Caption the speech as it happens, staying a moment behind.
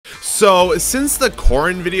So since the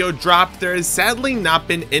Corrin video dropped, there has sadly not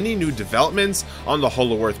been any new developments on the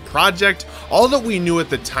HoloEarth project. All that we knew at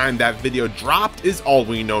the time that video dropped is all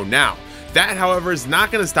we know now. That, however, is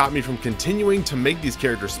not going to stop me from continuing to make these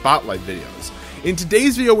character spotlight videos. In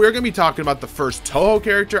today's video, we're going to be talking about the first Touhou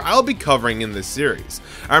character I'll be covering in this series.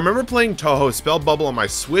 I remember playing Touhou Spell Bubble on my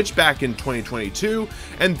Switch back in 2022,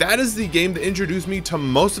 and that is the game that introduced me to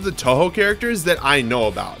most of the Touhou characters that I know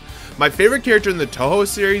about. My favorite character in the Touhou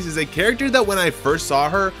series is a character that when I first saw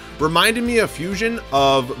her, reminded me of fusion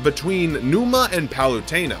of between Numa and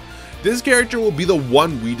Palutena. This character will be the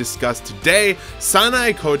one we discuss today,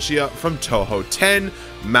 Sanae from Touhou 10,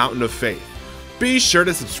 Mountain of Faith. Be sure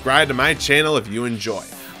to subscribe to my channel if you enjoy.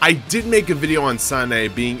 I did make a video on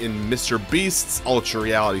Sanae being in Mr. Beast's Ultra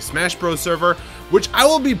Reality Smash Bros server, which I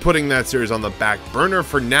will be putting that series on the back burner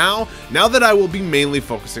for now that I will be mainly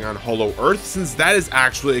focusing on HoloEarth since that is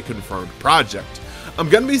actually a confirmed project. I'm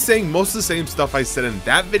going to be saying most of the same stuff I said in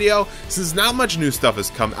that video since not much new stuff has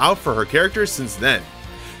come out for her character since then.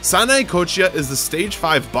 Sanae is the Stage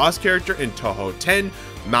 5 boss character in Touhou 10,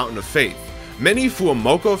 Mountain of Faith. Many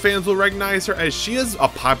Fuamoko fans will recognize her as she is a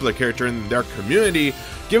popular character in their community,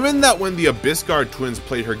 given that when the Abyss Guard twins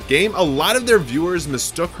played her game, a lot of their viewers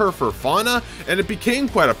mistook her for Fauna, and it became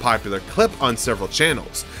quite a popular clip on several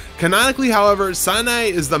channels. Canonically, however,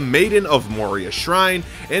 Sanae is the Maiden of Moria Shrine,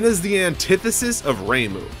 and is the antithesis of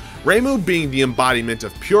Reimu. Reimu being the embodiment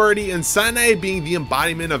of purity, and Sanae being the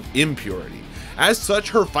embodiment of impurity. As such,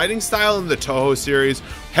 her fighting style in the Touhou series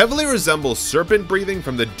heavily resembles serpent breathing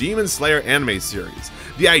from the Demon Slayer anime series.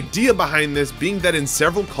 The idea behind this being that in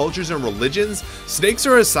several cultures and religions, snakes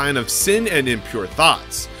are a sign of sin and impure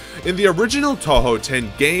thoughts. In the original Touhou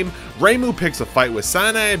 10 game, Reimu picks a fight with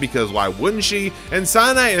Sanae because why wouldn't she, and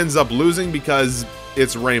Sanae ends up losing because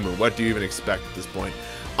it's Reimu. What do you even expect at this point?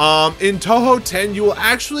 In Touhou 10, you will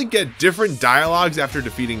actually get different dialogues after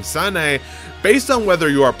defeating Sanae based on whether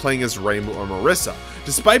you are playing as Reimu or Marissa.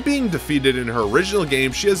 Despite being defeated in her original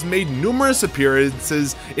game, she has made numerous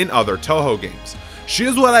appearances in other Touhou games. She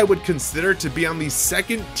is what I would consider to be on the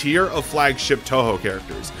second tier of flagship Touhou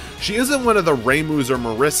characters. She isn't one of the Reimus or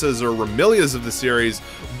Marissas or Remilias of the series,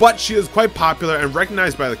 but she is quite popular and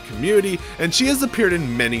recognized by the community, and she has appeared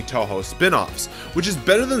in many Touhou spin-offs, which is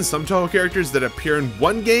better than some Touhou characters that appear in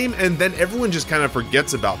one game and then everyone just kind of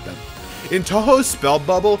forgets about them. In Touhou Spell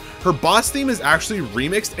Bubble, her boss theme is actually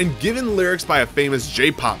remixed and given lyrics by a famous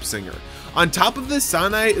J-pop singer. On top of this,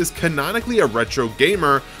 Sanae is canonically a retro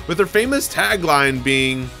gamer, with her famous tagline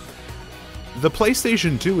being, "The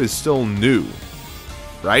PlayStation 2 is still new,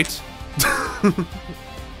 right?"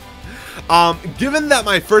 Given that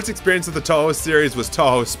my first experience with the Touhou series was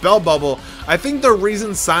Touhou Spell Bubble, I think the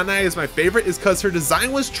reason Sanae is my favorite is because her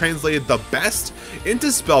design was translated the best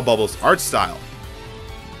into Spell Bubble's art style.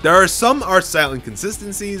 There are some art style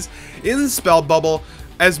inconsistencies in Spell Bubble,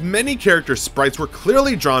 as many character sprites were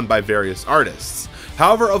clearly drawn by various artists.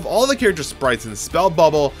 However, of all the character sprites in Spell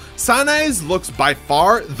Bubble, Sanae's looks by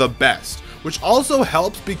far the best, which also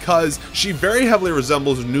helps because she very heavily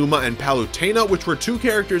resembles Numa and Palutena, which were two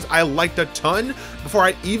characters I liked a ton before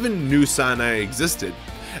I even knew Sanae existed.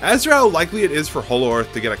 As for how likely it is for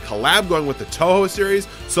HoloEarth to get a collab going with the Touhou series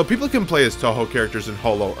so people can play as Touhou characters in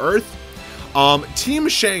HoloEarth, Team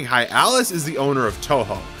Shanghai Alice is the owner of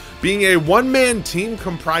Touhou, being a one-man team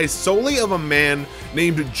comprised solely of a man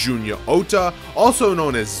named Junya Ota, also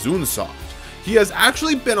known as Zunsoft. He has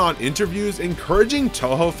actually been on interviews encouraging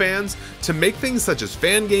Touhou fans to make things such as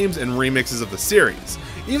fan games and remixes of the series,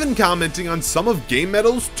 even commenting on some of Game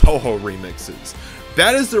Metal's Touhou remixes.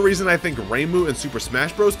 That is the reason I think Reimu and Super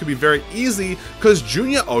Smash Bros. Could be very easy, because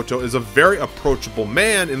Junya Ota is a very approachable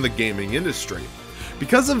man in the gaming industry.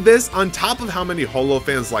 Because of this, on top of how many Holo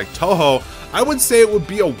fans like Touhou, I would say it would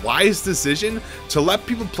be a wise decision to let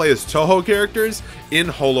people play as Touhou characters in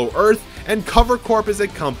HoloEarth, and Cover Corp is a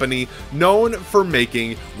company known for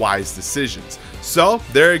making wise decisions. So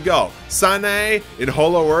there you go, Sanae in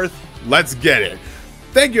HoloEarth, let's get it.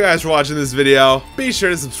 Thank you guys for watching this video. Be sure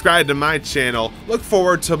to subscribe to my channel. Look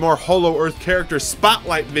forward to more HoloEarth character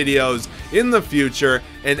spotlight videos in the future,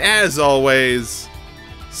 and as always,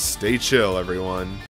 stay chill everyone.